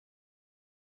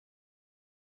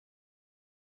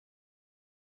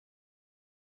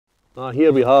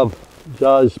Here we have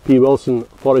Jazz P. Wilson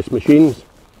Forest Machines.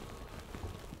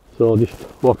 So I'll just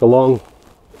walk along,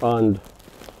 and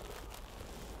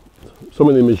some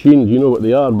of the machines, you know what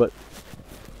they are, but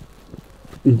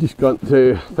you just can't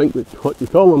think what you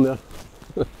call them there.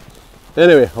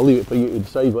 Anyway, I'll leave it for you to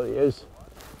decide what it is.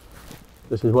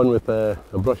 This is one with a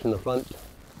brush in the front.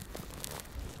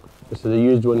 This is a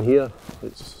used one here.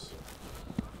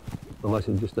 Unless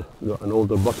it's just got an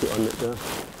older bucket on it there.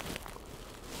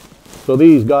 So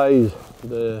these guys,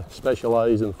 they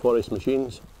specialise in forest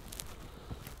machines.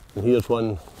 And here's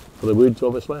one for the woods,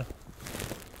 obviously.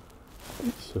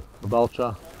 It's a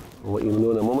Valtra, I'll let you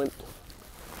know in a moment.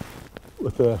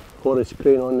 With a forest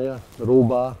crane on there, the roll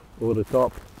bar over the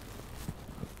top.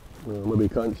 Maybe you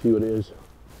can't see what it is.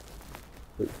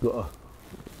 It's got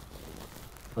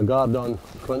a guard on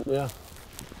front there.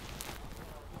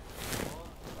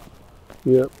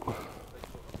 Yep.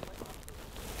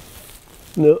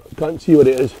 No, can't see what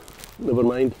it is. Never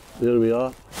mind. There we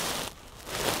are.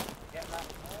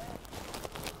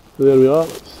 There we are.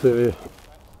 That's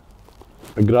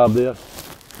a grab there.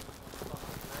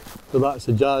 So that's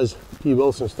the Jazz P.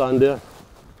 Wilson stand there.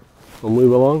 I'll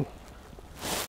move along.